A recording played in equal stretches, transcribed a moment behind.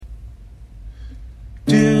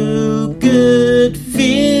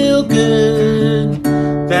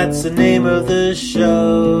That's the name of the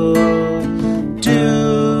show.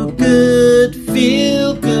 Do good,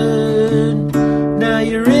 feel good. Now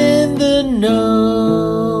you're in the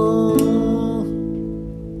know.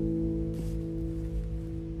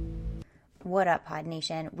 What up, Pod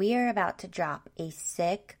Nation? We are about to drop a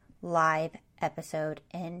sick live episode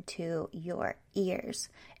into your ears.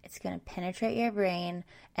 It's going to penetrate your brain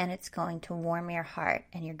and it's going to warm your heart,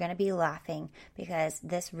 and you're going to be laughing because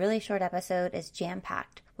this really short episode is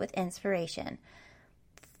jam-packed with inspiration,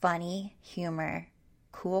 funny humor,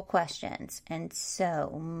 cool questions, and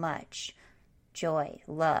so much joy,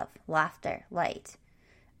 love, laughter, light,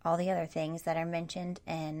 all the other things that are mentioned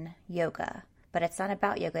in yoga. But it's not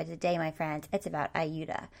about yoga today, my friends. It's about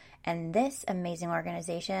Ayuda. And this amazing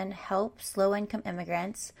organization helps low-income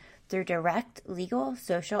immigrants through direct legal,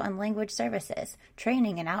 social, and language services,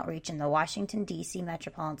 training and outreach in the Washington, D.C.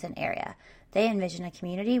 metropolitan area. They envision a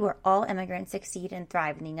community where all immigrants succeed and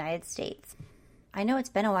thrive in the United States. I know it's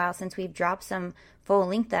been a while since we've dropped some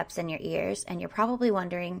full-length eps in your ears, and you're probably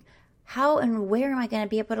wondering, how and where am I going to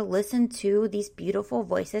be able to listen to these beautiful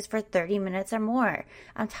voices for 30 minutes or more?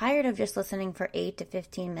 I'm tired of just listening for 8 to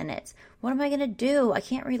 15 minutes. What am I going to do? I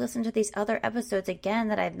can't re-listen to these other episodes again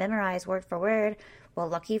that I've memorized word for word. Well,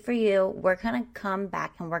 lucky for you, we're going to come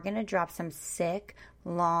back and we're going to drop some sick,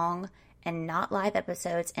 long, and not live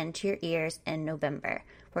episodes into your ears in November.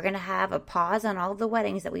 We're going to have a pause on all of the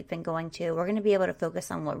weddings that we've been going to. We're going to be able to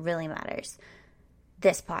focus on what really matters.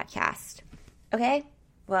 This podcast. Okay?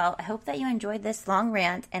 Well, I hope that you enjoyed this long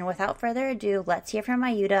rant, and without further ado, let's hear from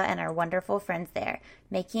Ayuda and our wonderful friends there,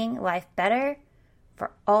 making life better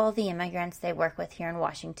for all the immigrants they work with here in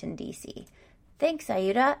Washington, D.C. Thanks,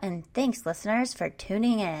 Ayuda, and thanks, listeners, for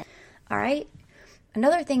tuning in. All right,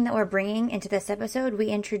 another thing that we're bringing into this episode, we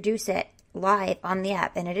introduce it live on the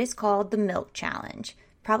app, and it is called the Milk Challenge.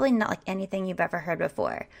 Probably not like anything you've ever heard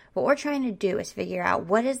before. What we're trying to do is figure out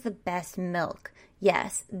what is the best milk.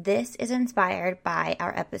 Yes, this is inspired by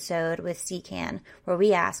our episode with CCAN, where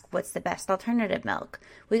we ask what's the best alternative milk.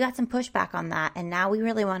 We got some pushback on that, and now we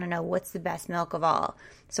really want to know what's the best milk of all.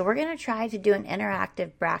 So we're going to try to do an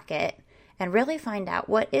interactive bracket and really find out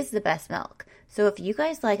what is the best milk. So if you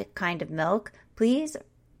guys like a kind of milk, please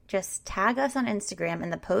just tag us on Instagram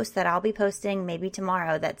in the post that I'll be posting maybe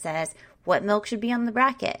tomorrow that says what milk should be on the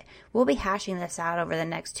bracket. We'll be hashing this out over the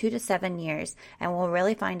next 2 to 7 years, and we'll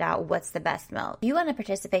really find out what's the best milk. If you want to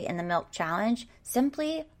participate in the milk challenge,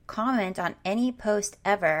 simply comment on any post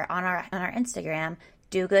ever on our Instagram,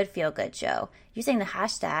 Do Good Feel Good Show, using the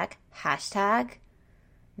hashtag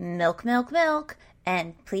 #MilkMilkMilk,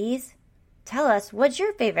 and please tell us what's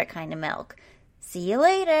your favorite kind of milk. See you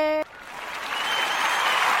later.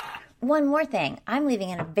 One more thing, I'm leaving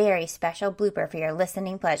in a very special blooper for your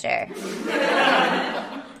listening pleasure.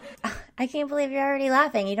 I can't believe you're already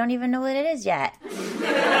laughing. You don't even know what it is yet.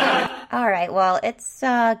 Alright, well, it's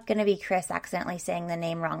gonna be Chris accidentally saying the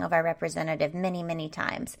name wrong of our representative many, many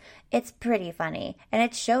times. It's pretty funny. And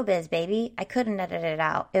it's showbiz, baby. I couldn't edit it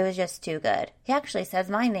out. It was just too good. He actually says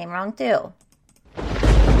my name wrong, too.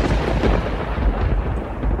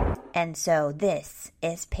 And so this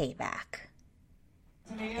is payback.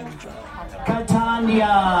 Catania.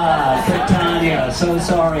 So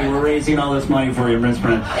sorry, we're raising all this money for you, Miss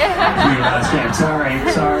Brent. For your last name.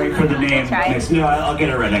 Sorry for the name. No, I'll get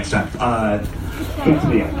it right next time.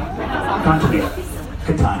 Catania.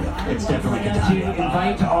 It's definitely Catania. To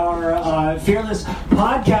invite our fearless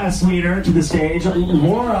podcast leader to the stage,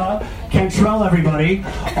 Laura Cantrell, everybody,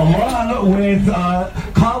 along with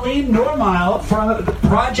Colleen Normile from the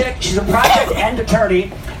project. She's a project and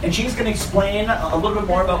attorney, and she's going to explain a little bit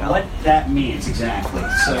more about what that means exactly.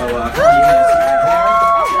 So,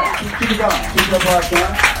 keep it going. Keep it going.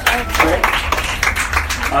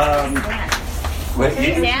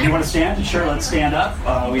 Great. You want to stand? Sure, let's stand up.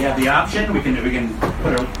 We have the option. We can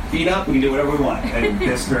put our feet up. We can do whatever we want in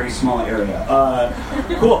this very small area.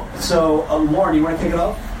 Cool. So, Lauren, you want to kick it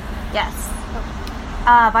off? Yes.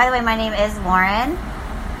 By the way, my name is Lauren.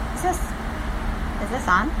 Is this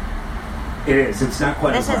on? It is. It's not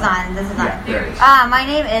quite. This is on. Yeah, there it is. My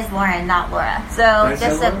name is Lauren, not Laura. So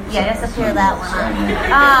just to clear that one up.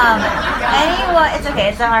 Anyone? It's okay.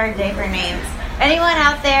 It's a hard day for names. Anyone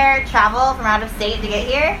out there travel from out of state to get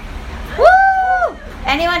here? Woo!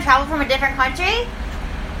 Anyone travel from a different country?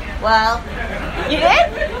 Well, you did?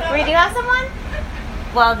 We do have someone?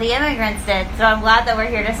 Well, the immigrants did, so I'm glad that we're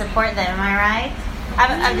here to support them, am I right?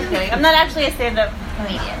 I'm just kidding. I'm not actually a stand-up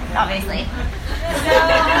comedian, obviously. So,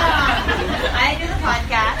 I do the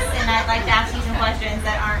podcast, and I'd like to ask you some questions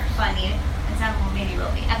that aren't funny, and some maybe will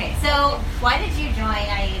be. Okay, so why did you join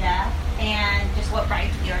Ayuda, and just what brought you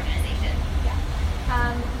to the organization?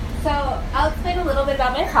 So I'll explain a little bit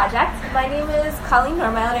about my project. My name is Colleen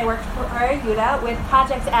Normile, and I work for Ayuda with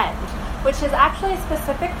Project END, which is actually a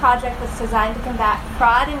specific project that's designed to combat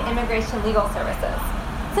fraud in immigration legal services.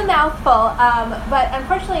 It's a mouthful, but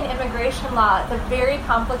unfortunately in immigration law, it's a very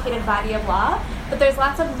complicated body of law, but there's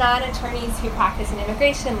lots of non-attorneys who practice in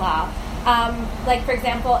immigration law. Like, for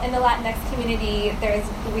example, in the Latinx community,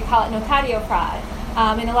 we call it notario fraud.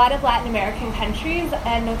 In a lot of Latin American countries,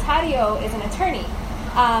 a notario is an attorney.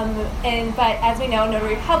 But as we know,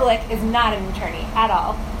 notary public is not an attorney at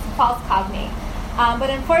all. It's a false cognate. But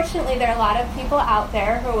unfortunately, there are a lot of people out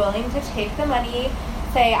there who are willing to take the money,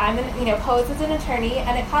 say pose as an attorney,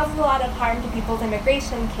 and it causes a lot of harm to people's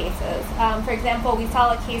immigration cases. For example, we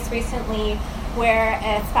saw a case recently where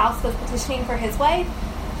a spouse was petitioning for his wife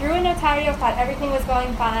through a notario, thought everything was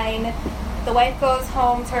going fine. The wife goes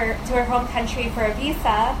home to her home country for a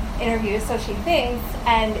visa interview, so she thinks,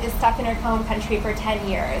 and is stuck in her home country for 10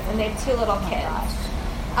 years, and they have 2 little kids.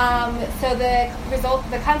 So the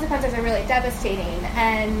consequences are really devastating.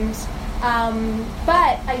 And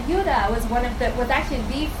but Ayuda was actually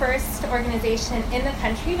the first organization in the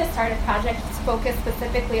country to start a project focused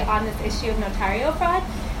specifically on this issue of notario fraud.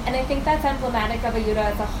 And I think that's emblematic of Ayuda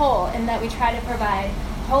as a whole, in that we try to provide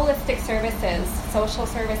holistic services, social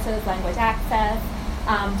services, language access,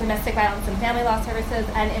 domestic violence and family law services,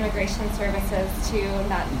 and immigration services to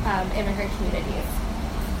immigrant communities.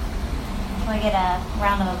 Can we get a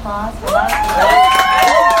round of applause for that?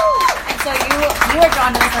 And so you are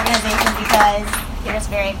drawn to this organization because you're just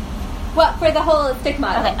very... Well, for the holistic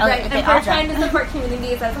model, right? Okay, and we're trying to support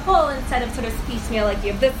communities as a whole instead of sort of piecemeal, like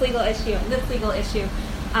you have this legal issue and this legal issue.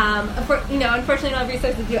 Unfortunately, we don't have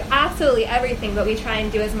resources to do absolutely everything, but we try and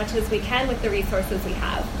do as much as we can with the resources we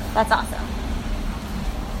have. That's awesome.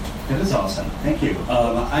 That is awesome. Thank you.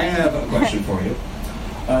 I have a question for you.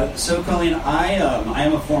 So, Colleen, I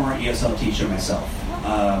am a former ESL teacher myself.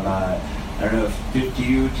 I don't know if do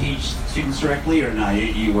you teach students directly or not?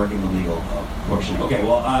 You work in the legal portion. Okay.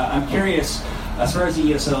 Well, I'm curious. As far as the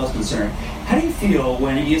ESL is concerned, how do you feel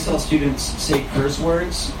when ESL students say curse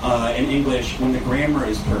words in English when the grammar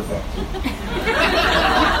is perfect? I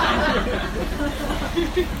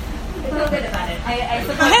feel good about it. I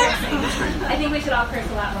support cursing. I think we should all curse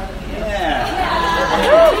a lot more than we do. Yeah.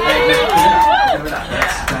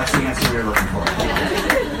 That's the answer we were looking for.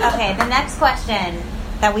 Okay, the next question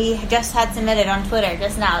that we just had submitted on Twitter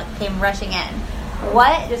just now came rushing in.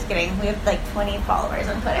 What? Just kidding. We have like 20 followers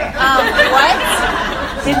on Twitter. What?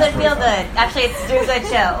 Do Good Feel Good. Actually, it's Do Good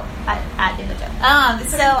Show. At Do Good Show.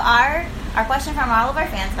 So our question from all of our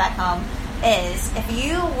fans back home is: if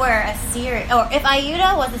you were a cereal, or if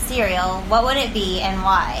Ayuda was a cereal, what would it be and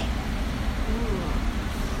why?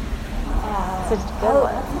 That's a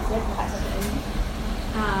good question.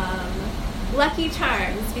 Lucky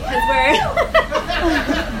Charms, because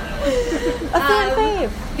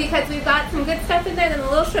because we've got some good stuff in there and a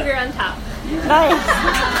little sugar on top. Nice.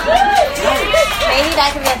 Maybe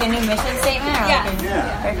that could be like a new mission statement. Or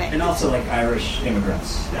Yeah. Perfect. And also like Irish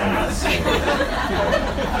immigrants. Can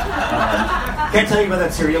I tell you about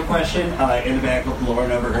that cereal question? In the back,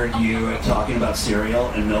 Lauren overheard you talking about cereal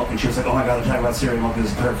and milk, and she was like, "Oh my God, they're talking about cereal milk.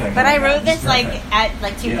 This is perfect." But I wrote this at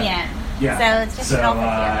 2 p.m. Yeah. So it's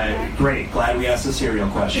just great. Glad we asked the cereal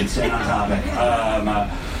question. Staying on topic.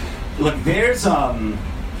 Look, there's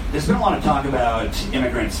been a lot of talk about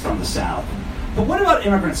immigrants from the South. But what about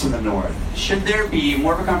immigrants from the North? Should there be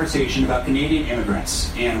more of a conversation about Canadian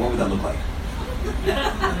immigrants, and what would that look like?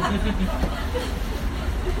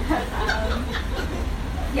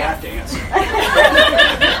 You have to answer.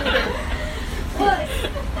 Well,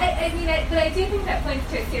 but I do think that points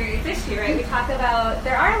to a serious issue, right? We talk about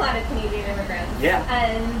there are a lot of Canadian immigrants,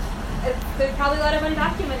 and there's probably a lot of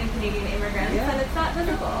undocumented Canadian immigrants, and it's not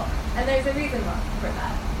visible, and there's a reason for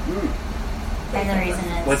that. And the reason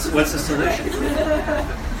is What's the solution?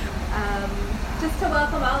 Just to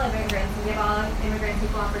welcome all immigrants and give all immigrant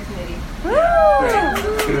people opportunity.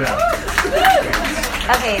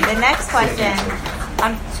 Okay, the next question.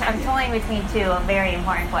 I'm toying between 2 very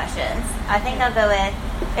important questions. I think I'll go with,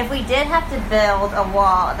 if we did have to build a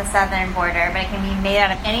wall at the southern border, but it can be made out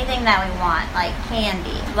of anything that we want, like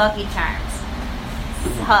candy, Lucky Charms,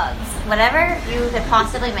 hugs, whatever you could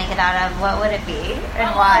possibly make it out of, what would it be and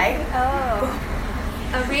why?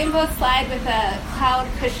 A rainbow slide with a cloud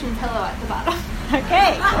cushion pillow at the bottom.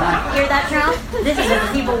 Okay. Hear that, Trump? This is what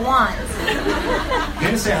the people want. I'm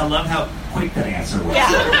going to say I love how quick that answer was.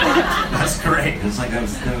 Yeah. That's great. It's like that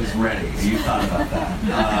was ready. You thought about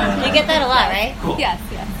that. You get that a lot, right? Cool. Yes.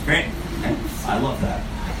 Great. I love that.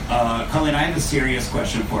 Colleen, I have a serious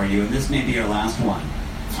question for you, and this may be your last one.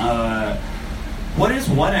 what is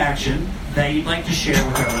one action that you'd like to share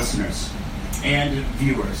with our listeners and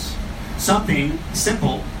viewers? Something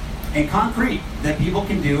simple and concrete that people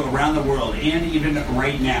can do around the world and even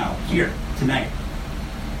right now, here, tonight.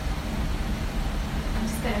 I'm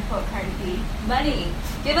just going to quote Cardi B. Money.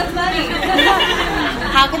 Give us money.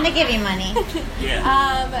 How can they give you money?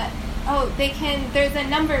 Yeah. They can. There's a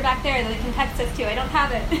number back there that they can text us to. I don't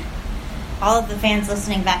have it. All of the fans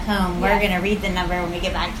listening back home, we're Yes. going to read the number when we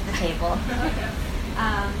get back to the table.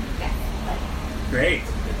 Yeah. Great.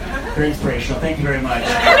 Very inspirational. Thank you very much.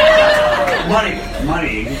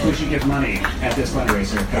 Money. We should give money at this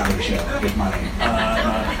fundraiser comedy show. Give money.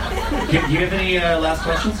 Do you have any last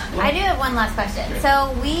questions? I do have one last question.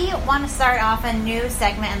 So we want to start off a new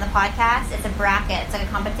segment in the podcast. It's a bracket. It's like a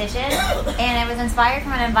competition. And it was inspired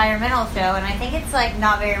from an environmental show. And I think it's like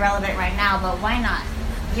not very relevant right now, but why not?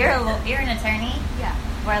 You're an attorney? Yeah.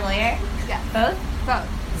 Or a lawyer? Yeah. Both? Both.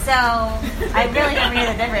 So I really never knew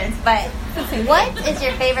the difference. But what is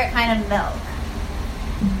your favorite kind of milk?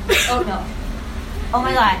 Oat milk. Oh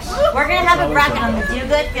my gosh. We're going to have a bracket on the Do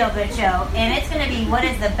Good, Feel Good show. And it's going to be what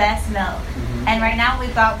is the best milk. And right now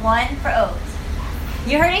we've got one for oats.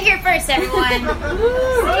 You heard it here first, everyone. Stay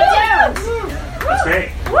tuned. That's great.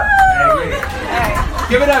 Woo! I agree. All right.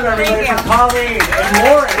 Give it up, everybody, for Colleen and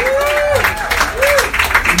Lauren.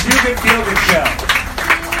 Do Good, Feel Good show.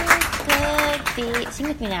 Sing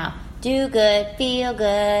with me now. Do good, feel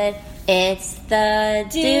good. It's the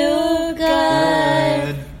Do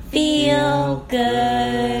Good, Feel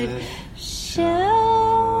Good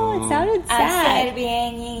show. It sounded sad. Hacer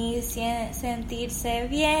bien y sentirse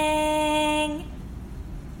bien.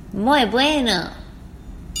 Muy bueno.